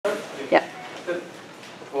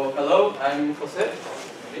I'm Jose.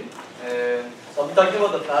 Okay. So I'll be talking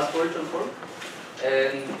about the fast Fourier transform.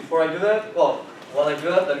 And before I do that, well, while I do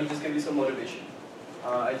that, let me just give you some motivation.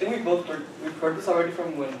 I think we've heard this already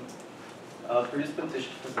from when previous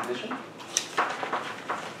presentation.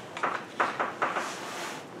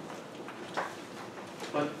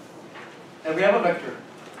 And we have a vector,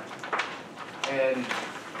 and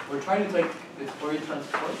we're trying to take this Fourier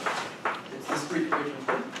transform. It's discrete Fourier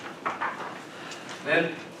transform.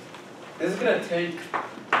 Then this is going to take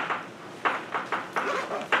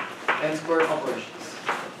n squared operations.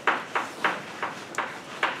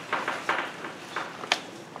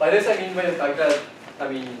 By this I mean by the fact that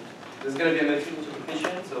this is going to be a matrix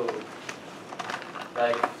multiplication, so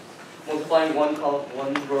like multiplying one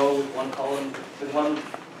row with one column with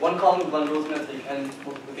one column with one row is going to take n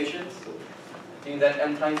multiplications. So meaning that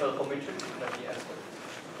n times our matrix is going to be n squared.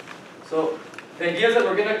 So the idea is that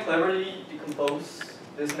we're going to cleverly decompose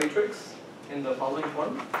this matrix in the following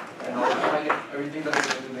form, and I'll define everything that we're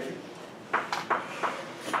going to do later.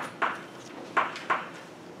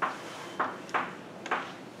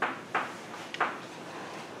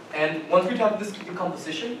 And once we have this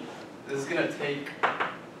decomposition, this is going to take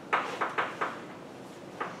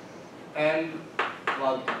n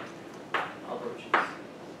log n operations.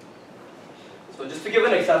 So just to give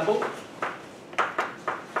an example,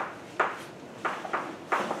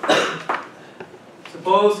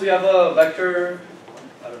 suppose we have a vector,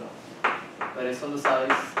 I don't know, that is on the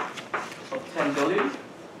size of 10 billion,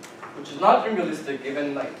 which is not unrealistic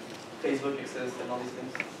given like Facebook exists and all these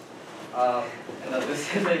things. And that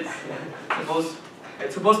this is like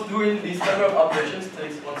supposed to do these type of operations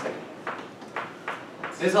takes 1 second.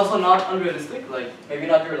 This is also not unrealistic. Like maybe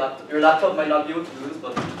not your laptop. Your laptop might not be able to do this,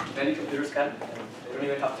 but many computers can. And they don't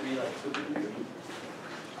even have to be like supercomputers.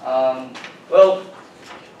 Well,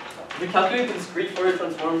 we calculate the discrete Fourier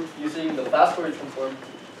transform using the fast Fourier transform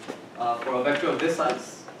for a vector of this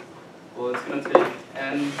size. Well, it's going to take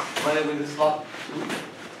n. By the way, this is log 2.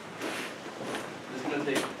 It's going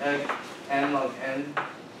to take n log n,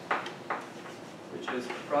 which is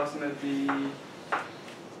approximately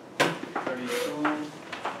 32 times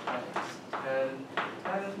 10 to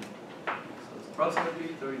 10. So it's approximately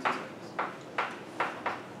 32 seconds.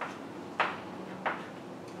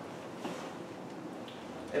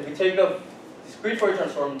 If we take the discrete Fourier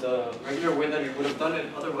transform the regular way that we would have done it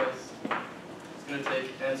otherwise, it's going to take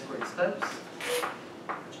n squared steps,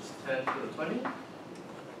 which is 10 to the 20.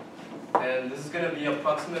 And this is going to be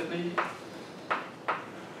approximately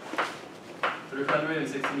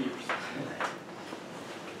 360 years.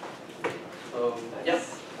 So,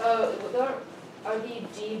 yes? Are the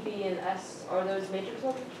G, B, and S, are those matrix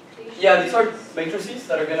multiplications? Yeah, these are matrices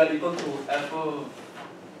that are going to equal to f of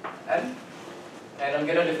n. And I'm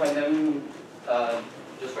going to define them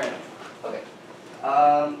just right now. Okay.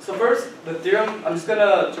 So first, the theorem, I'm just going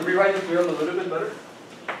to rewrite the theorem a little bit better.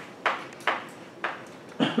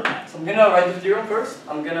 So I'm going to write the theorem first.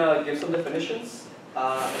 I'm going to give some definitions.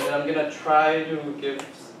 And then I'm going to try to give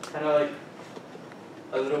kind of like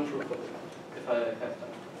a little proof of it, if I have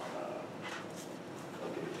time.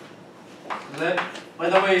 Okay. Then, by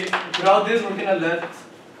the way, throughout this, we're going to let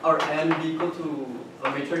our n be equal to a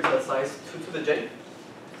matrix that size 2 to the j.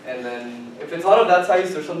 And then, if it's not of that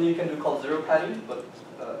size, there's something you can do called zero padding, but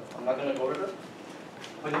I'm not going to go over that.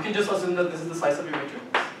 But you can just assume that this is the size of your matrix,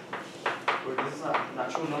 or this is a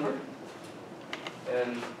natural number.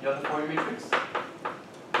 And you have the Fourier matrix.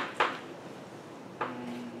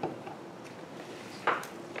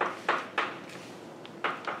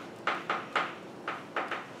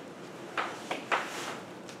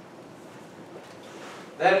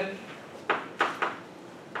 Then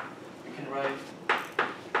you can write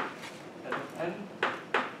f of n.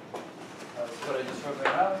 That's what I just wrote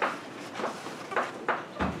right now.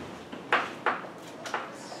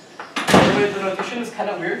 Anyway, the notation is kind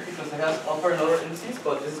of weird because it has upper and lower indices,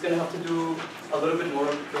 but this is going to have to do a little bit more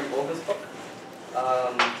during all this talk.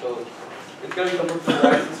 So it's going to become more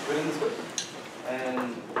precise and written this way.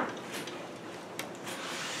 And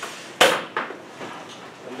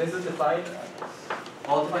this is defined.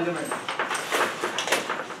 I'll define them right now.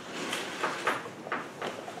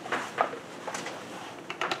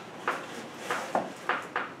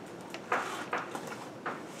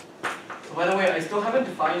 So by the way, I still haven't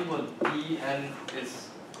defined what dn is.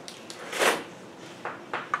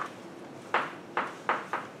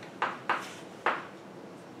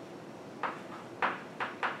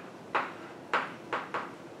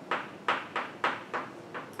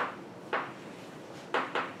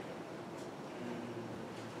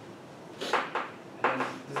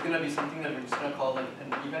 Going to be something that we're just going to call like an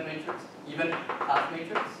even matrix, even half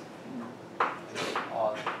matrix.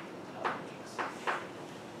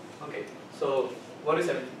 what is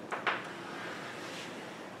everything?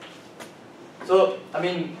 So, I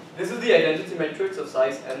mean, this is the identity matrix of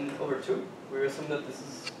size n over 2. We assume that this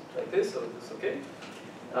is like this, so this is okay.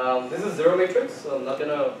 This is zero matrix, so I'm not going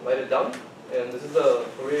to write it down. And this is the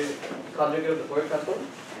Fourier conjugate of the Fourier transform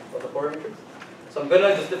of the Fourier matrix. So I'm going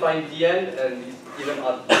to just define dn and these even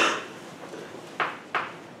odd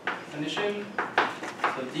definition.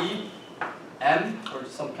 So d m, or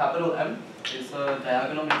some capital M, is a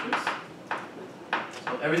diagonal matrix.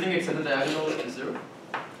 So everything except the diagonal is 0.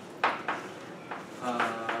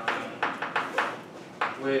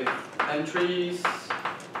 With entries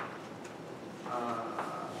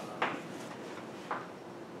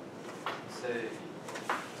say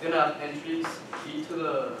it's gonna have entries e to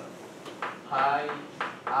the pi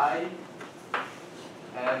I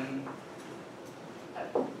m,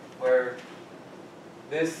 where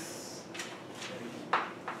this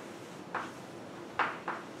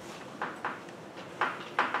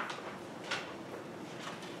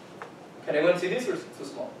can anyone see this or is it too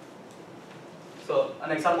small? So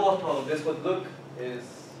an example of how this would look is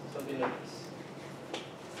something like this.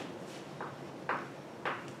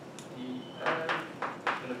 Dn is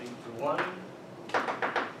going to be equal to 1. And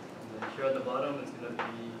then here at the bottom it's going to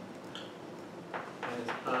be minus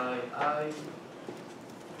pi I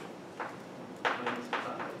minus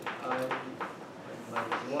pi I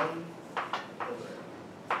minus 1 over.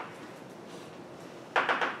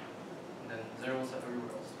 And then zeros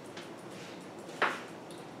everywhere else.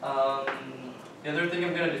 The other thing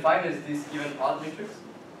I'm going to define is this even odd matrix.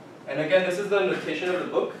 And again, this is the notation of the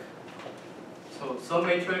book. So some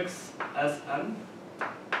matrix Sm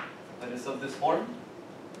that is of this form,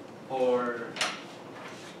 or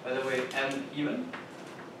by the way, m even.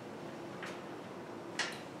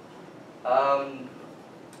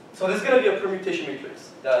 So this is going to be a permutation matrix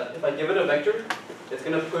that if I give it a vector, it's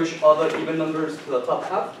going to push all the even numbers to the top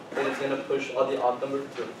half, and it's going to push all the odd numbers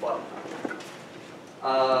to the bottom half.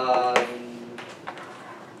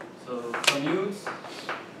 So commutes,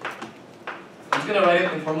 I'm just going to write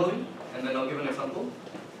it informally, and then I'll give an example.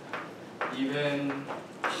 Even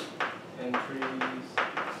entries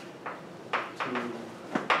to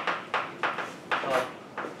top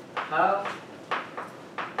half,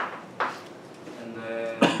 and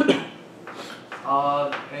then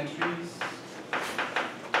odd entries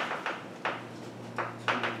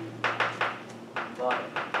to bottom.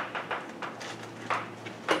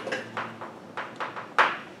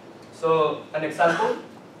 So an example,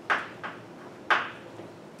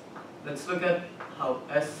 let's look at how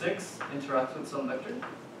S6 interacts with some vector.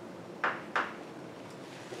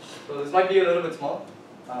 So this might be a little bit small,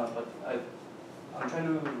 but I'm trying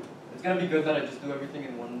to, it's going to be good that I just do everything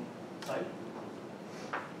in one side.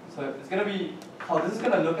 So it's going to be, how this is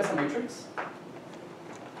going to look as a matrix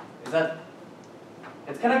is that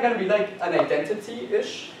it's kind of going to be like an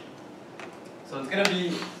identity-ish. So it's going to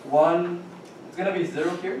be 1, it's going to be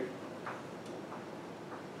 0 here.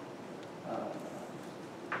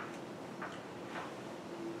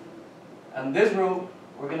 And this row,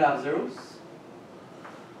 we're going to have zeros.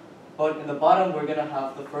 But in the bottom, we're going to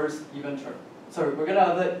have the first even term. Sorry, we're going to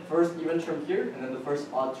have the first even term here, and then the first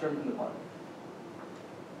odd term in the bottom.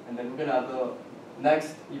 And then we're going to have the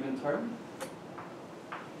next even term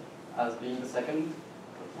as being the second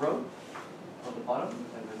row of the bottom.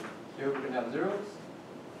 And then here we're going to have zeros.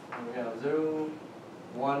 And we're going to have 0,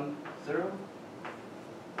 1, 0,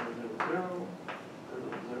 0, 0, 0, 0,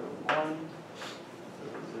 0, 1.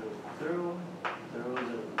 0, 0, 0,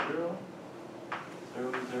 0,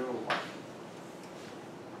 0, 0, 1.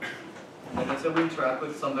 And then let's say we interact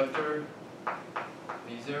with some vector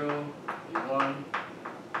v0, v1,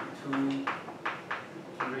 v2,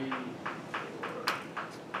 v3, v4,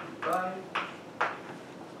 v5.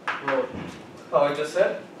 Well, how I just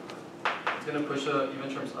said, it's going to push the even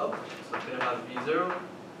terms up. So it's going to have v0,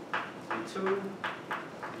 v2,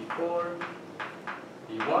 v4,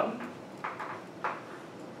 v1.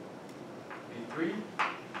 3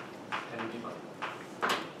 and v5.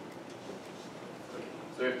 Okay.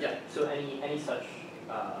 So yeah. So any such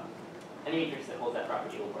any matrix that holds that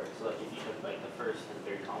property will work. So like if you took like the first and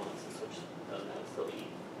third columns and switched them, that would still be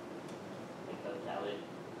like valid.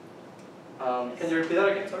 Can you repeat that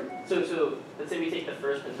again? Sorry. So let's say we take the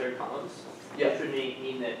first and third columns. Yeah. Which would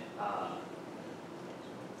mean that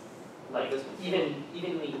like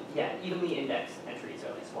evenly indexed entries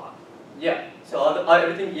are like swapped. Yeah. So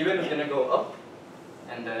everything even is gonna go up.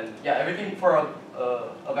 And then, yeah, everything for a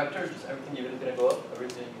vector, just everything even is going to go up,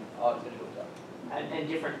 everything odd is going to go down. And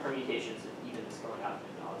different permutations of even is going up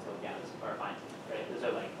and odd is going down are fine, right? Those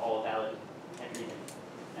are like all valid entries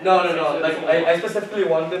No. Like I specifically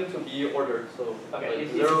want them to be ordered. So Okay, like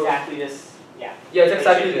it's 0. exactly this. Yeah. Yeah, it's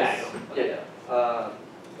exactly this. Diagonal. Okay. Yeah.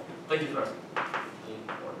 Thank you for asking. In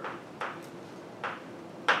order.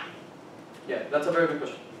 Yeah, that's a very good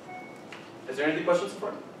question. Is there any questions so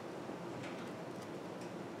far?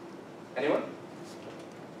 Anyone?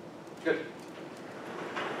 Good.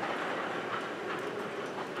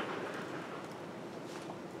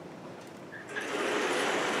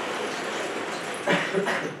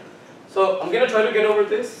 So I'm gonna try to get over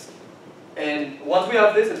this, and once we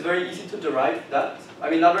have this, it's very easy to derive that. I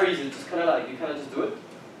mean, not very easy. It's just kind of like you kind of just do it.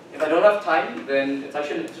 If I don't have time, then it's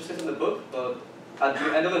actually just in the book. But at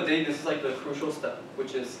the end of the day, this is like the crucial step,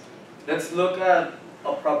 which is let's look at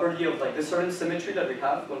a property of like this certain symmetry that we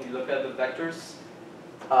have when we look at the vectors.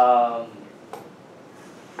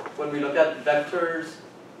 When we look at vectors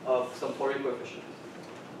of some Fourier coefficient,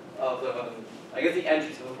 of the, I guess the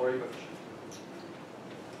entries of a Fourier coefficient.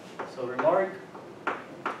 So remark,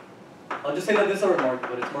 I'll just say that this is a remark,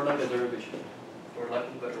 but it's more like a derivation, for lack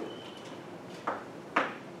of a better word.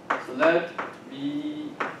 So let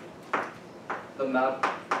be the map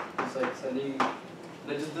is like sending,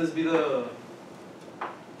 let just this be the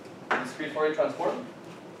discrete Fourier transform.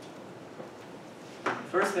 The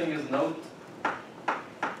first thing is note.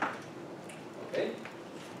 Okay.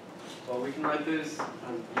 Well, we can write this as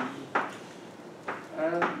B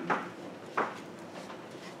and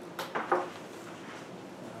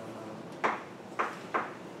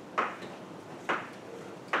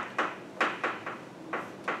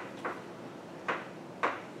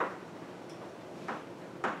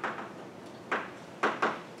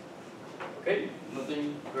okay,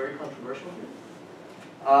 nothing very controversial here.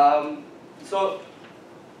 So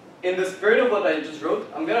in the spirit of what I just wrote,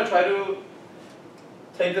 I'm gonna try to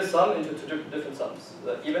take this sum into two different sums,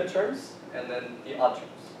 the even terms and then the odd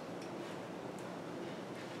terms.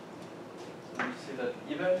 So you see that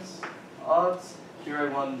evens, odds, here I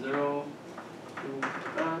want 0, 2,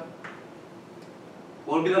 that.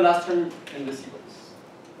 What will be the last term in this sequence?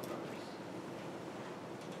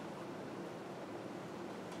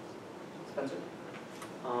 Spencer?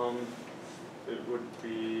 It would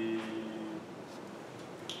be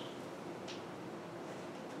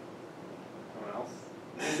someone else.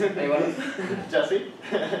 Anyone else? Jesse?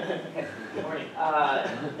 Good morning.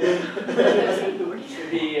 Should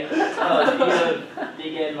be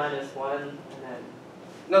big N minus 1 and then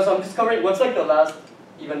No, so I'm just covering what's like the last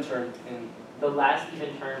even term in the last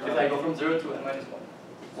even term. if I go from 0 to n minus 1,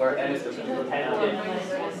 where n is 2.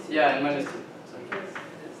 Yeah, n minus 2. Sorry.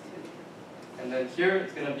 And then here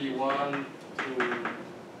it's gonna be 1, 2, n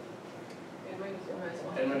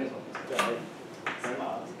minus 1.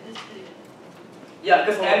 Yeah,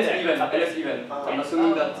 because n is even. N is even. I'm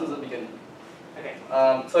assuming that is the beginning. Okay.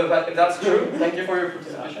 So if that's true, thank you for your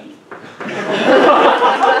participation. No,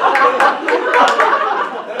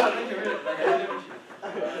 thank you. Really, like, I really appreciate it.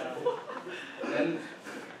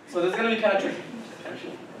 So this is gonna be kind of tricky,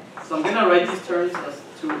 actually. So I'm gonna write these terms as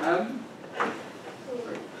 2m,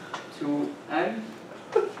 2n,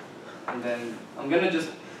 and then I'm gonna just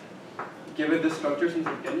give it this structure since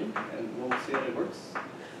the beginning, and we'll see that it works.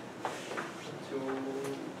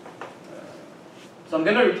 So I'm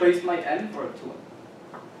gonna replace my n for a 2n.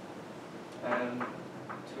 And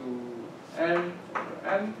 2n for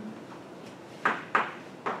n.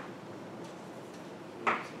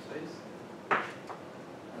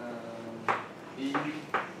 B 12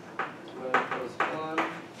 plus 1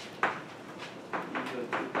 equal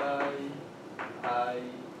to I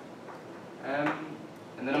m,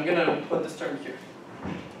 and then I'm gonna put this term here.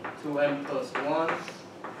 2n plus 1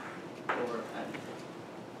 over n.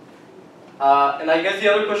 And I guess the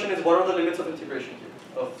other question is, what are the limits of integration here,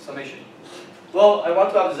 of summation? Well, I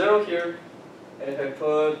want to have 0 here, and if I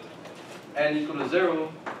put n equal to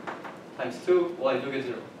 0 times 2, well, I do get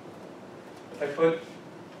 0. If I put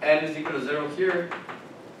n is equal to 0 here,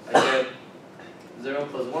 I get 0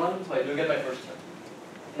 plus 1, so I do get my first term.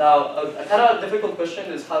 Now, a kind of difficult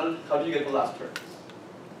question is how do you get the last terms?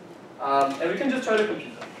 And we can just try to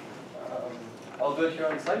compute them. I'll do it here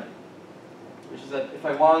on the side, which is that if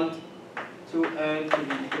I want 2n to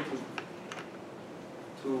be equal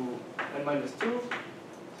to n minus 2,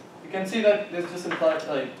 you can see that this just implies,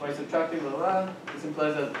 like, by subtracting blah, blah, this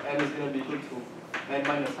implies that n is going to be equal to n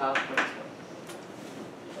minus half minus 1.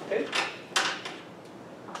 Okay?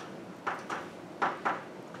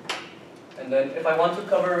 And then if I want to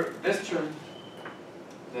cover this term,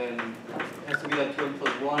 then it has to be that 2n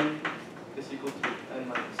plus 1 is equal to n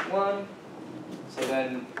minus 1. So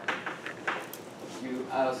then you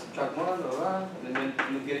subtract 1, blah, blah, and then you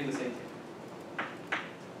end up getting the same thing.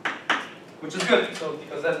 which is good. So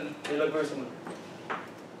because then they look very similar.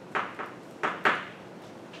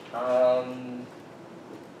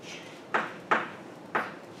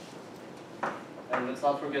 And let's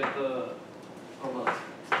not forget the formulas.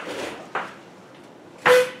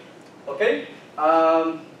 Okay.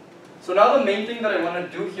 So now the main thing that I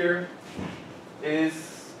want to do here is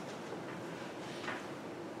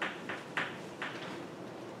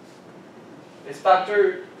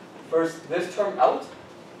factor first this term out,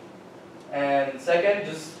 and second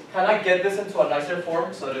just kind of get this into a nicer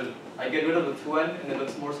form so that I get rid of the 2n and it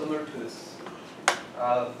looks more similar to this.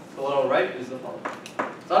 The one on the right is the following.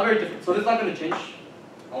 It's not very different, so this is not going to change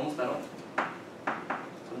almost at all.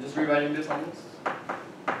 So I'm just rewriting this almost.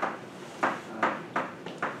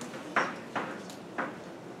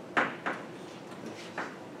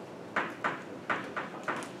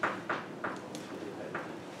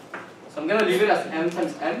 So I'm going to leave it as m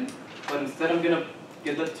times n, but instead I'm going to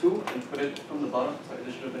get the 2 and put it from the bottom. Sorry,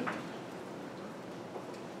 this should have been.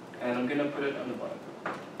 And I'm going to put it on the bottom.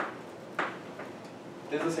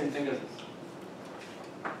 This is the same thing as this.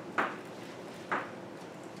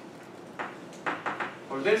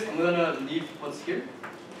 For this, I'm going to leave what's here.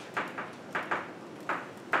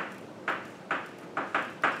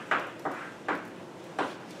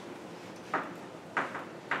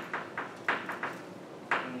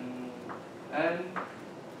 And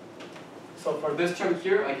so for this term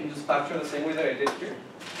here, I can just factor the same way that I did here.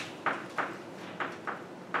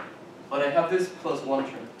 But I have this plus 1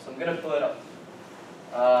 term, so I'm going to pull it up.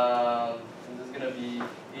 And this is going to be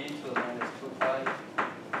e to the minus 2 pi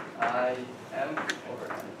I m over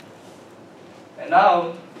n. And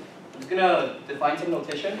now, I'm just going to define some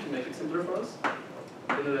notation to make it simpler for us.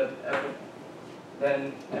 I'm going to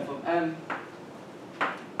then f of m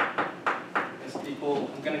is equal,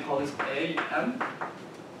 I'm going to call this a m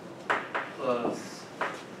plus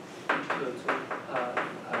e to the 2 pi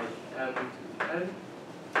I m to n.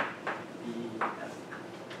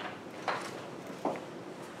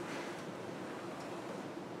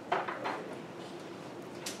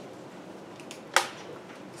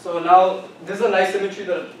 So now, this is a nice symmetry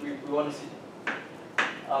that we want to see.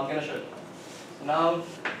 I'm going to show it. So now,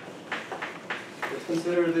 let's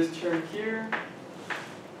consider this term here.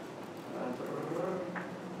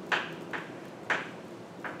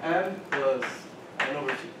 M plus n over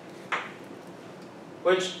 2.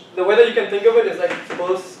 Which, the way that you can think of it is like,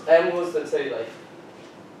 suppose m was, let's say, like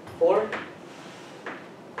 4.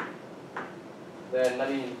 Then, I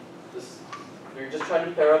mean, you're just trying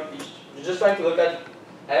to pair up each, you're just trying to look at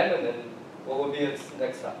m and then what would be its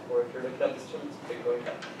next step, or if you're looking at this term, it's big going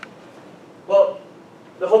down. Well,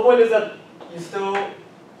 the whole point is that you still,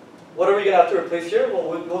 what are we going to have to replace here? Well,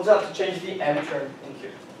 we'll just have to change the m term in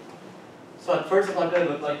here. So at first it's not going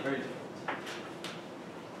to look like very different.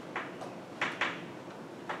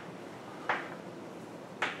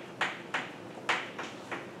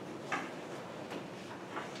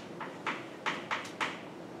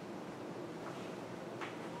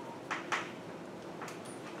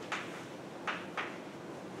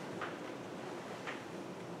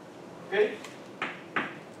 Okay?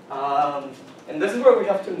 And this is where we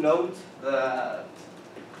have to note that,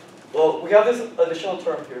 well, we have this additional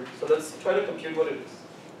term here, so let's try to compute what it is.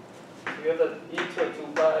 So we have that e to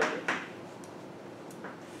 2 pi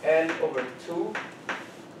n over 2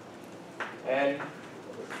 n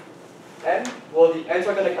over 2. N, well, the n's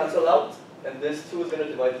are going to cancel out, and this 2 is going to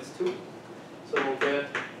divide this 2. So we'll get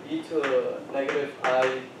e to the negative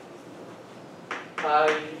I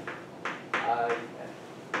n.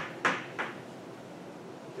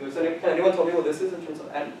 Can anyone tell me what this is in terms of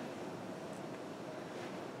n?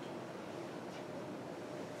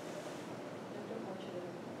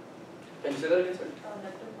 Can you say that again, sir?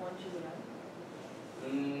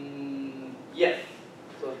 Yeah.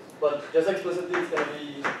 So, but just explicitly, it's going to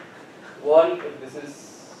be 1 if this is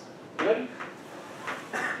even,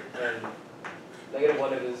 and negative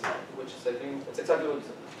 1 if this is not, which is, I think, that's exactly what you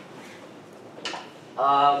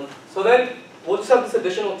said. So then, we'll just have this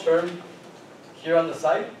additional term here on the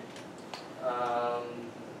side.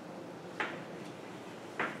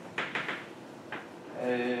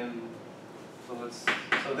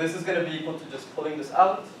 So this is going to be equal to just pulling this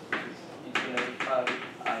out, which is e to the negative pi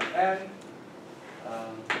I n,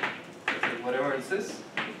 whatever it is.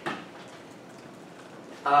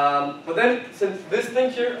 But then, since this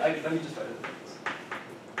thing here, let me just write it.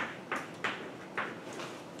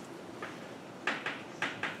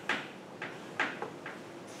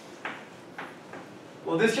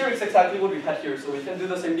 Well, this here is exactly what we had here, so we can do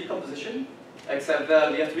the same decomposition, except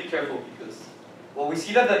that we have to be careful because, well, we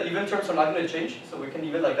see that the even terms are not going to change, so we can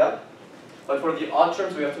leave it like that. But for the odd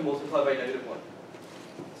terms, we have to multiply by -1.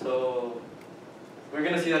 So we're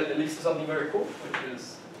going to see that it leads to something very cool, which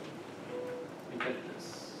is we get this.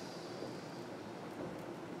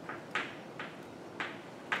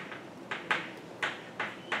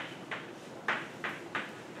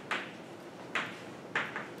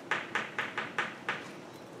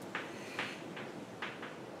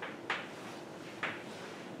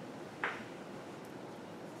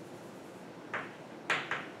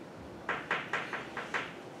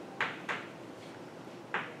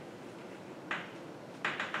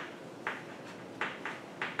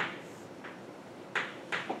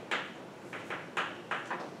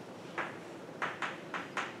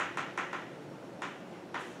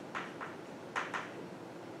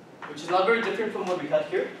 Which is not very different from what we had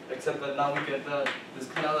here, except that now we get this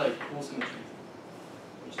kind of like cool symmetry,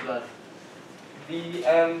 which is that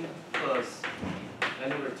Vm plus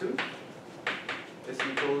n over 2 is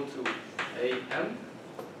equal to Am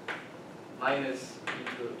minus e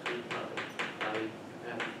to the 2 pi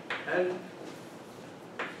Imn.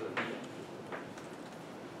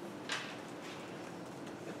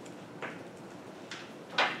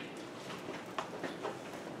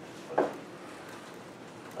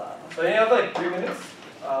 So I have like 3 minutes,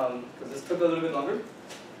 because this took a little bit longer.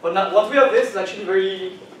 But now, once we have this, it's actually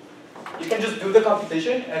very, you can just do the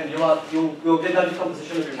computation and you'll get that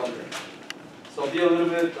decomposition if you're wondering. So I'll be a little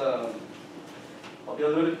bit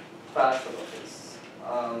fast about this.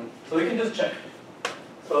 So we can just check.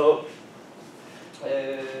 So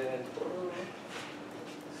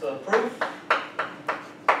proof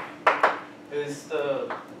is the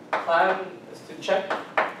plan is to check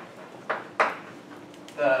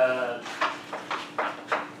that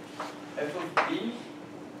f of b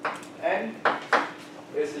n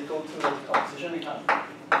is equal to the composition we have.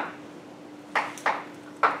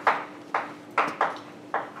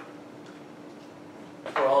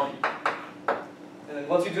 For all b. And then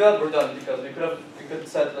once you do that, we're done, because we could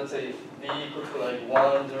set, let's say, b equal to like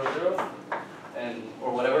 1, 0, 0, and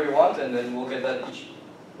or whatever you want, and then we'll get that each.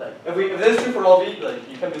 Like if this is true for all b, like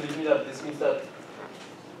you can believe me that this means that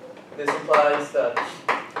this implies that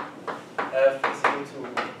f is equal to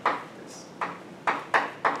this.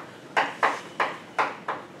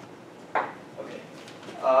 Okay.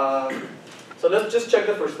 So let's just check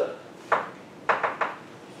the first step.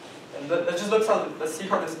 And let's see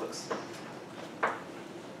how this looks.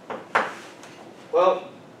 Well,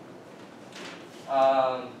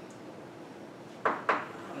 I'm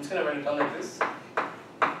just gonna write it down like this.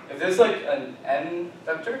 If there's like an n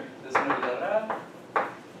vector, this is gonna be Errata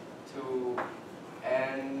to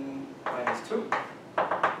n minus 2,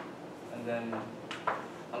 and then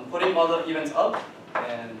I'm putting all the evens up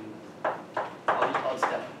and all the odds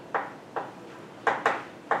down.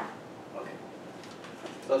 Okay,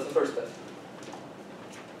 so that's the first step.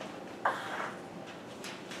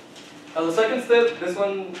 Now the second step, this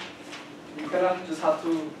one, you kind of just have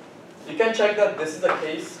to, you can check that this is the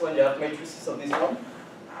case when you have matrices of this form,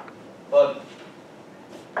 but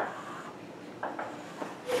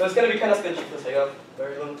so it's going to be kind of sketchy because I have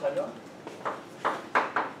very little time now.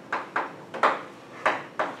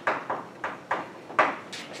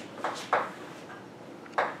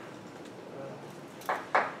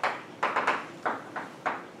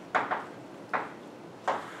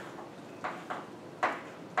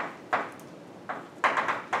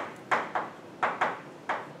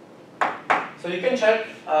 So you can check,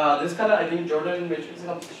 this kind of, I think, Jordan matrix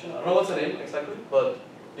composition, I don't know what's the name exactly, but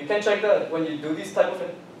you can check that when you do these type of,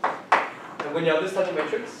 when you have this type of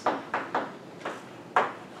matrix,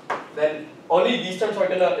 then only these terms are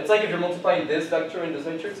gonna, it's like if you're multiplying this vector in this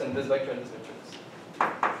matrix and this vector in this matrix.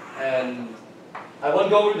 And I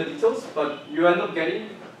won't go over the details, but you end up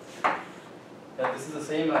getting that this is the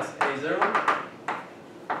same as A0,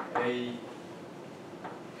 A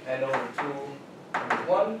n over 2 over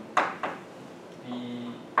 1,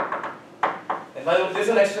 and by the way, this is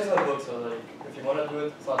an exercise in the book, so like, if you want to do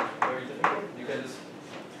it, it's not very difficult. You can just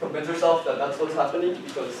convince yourself that that's what's happening,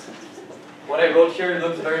 because what I wrote here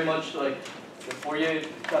looks very much like the Fourier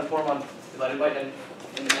transform on divided by n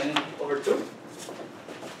in n over 2.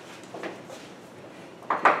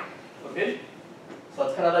 Okay, so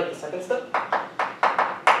that's kind of like the second step.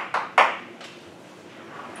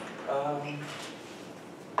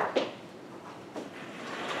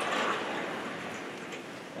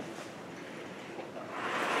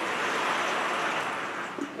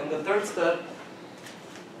 And the third step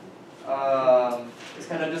is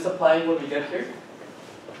kind of just applying what we get here,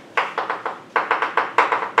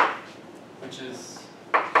 which is,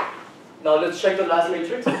 now let's check the last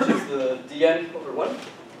matrix, which is the dn over 1,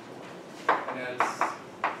 and it's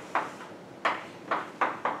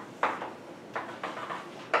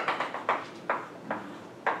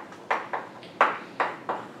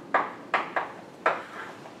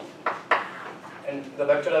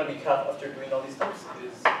vector that we have after doing all these steps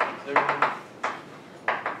is 0,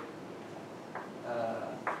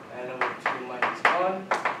 n over 2 minus 1.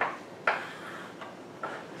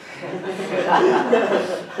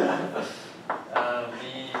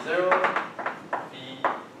 V0, V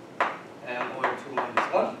m over 2 minus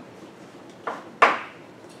 1.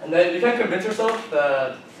 And then you can convince yourself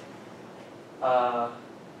that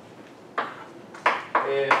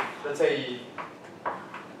if, let's say,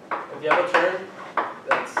 if you have a term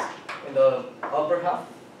that's in the upper half,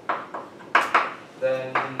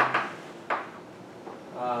 then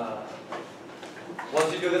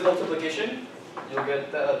once you do this multiplication, you'll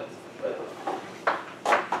get that.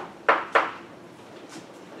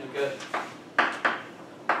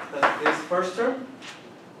 This first term,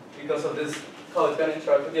 because of this, how it's going to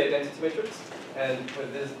interact with the identity matrix, and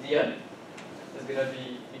with this dn is going to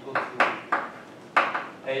be equal to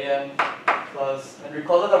am plus, and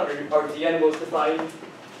recall that our dn was defined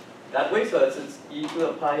that way, so it's e to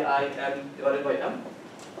the pi I m divided by m.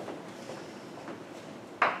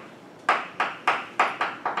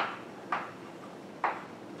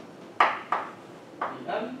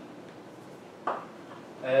 Em.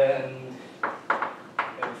 And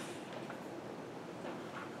if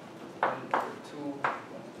n over 2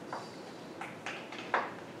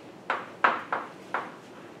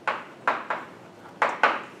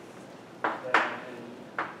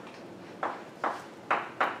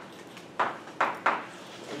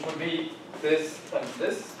 which would be this times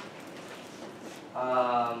this,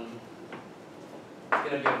 it's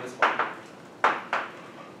going to be on this one.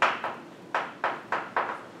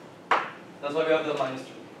 That's why we have the minus 2.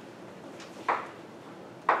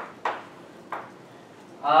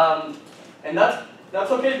 And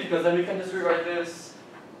that's okay, because then we can just rewrite this,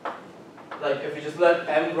 like if you just let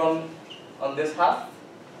m run on this half,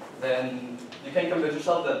 then you can convince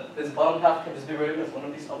yourself that this bottom half can just be written as one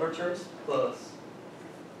of these upper terms plus,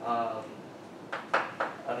 I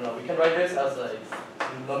don't know, we can write this as a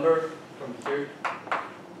number from here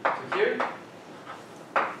to here,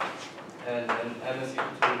 and then m is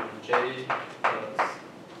equal to j plus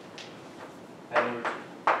n over 2.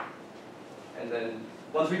 And then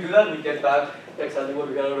once we do that, we get back exactly what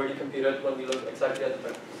we had already computed when we look exactly at the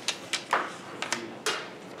vectors.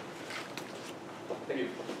 Thank you.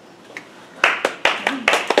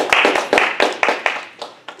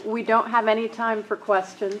 We don't have any time for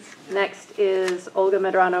questions. Next is Olga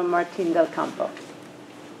Medrano Martin del Campo.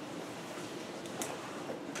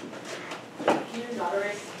 Can you not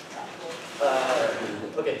erase that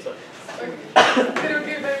one? Okay, sorry. Okay.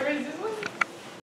 Okay, but erase this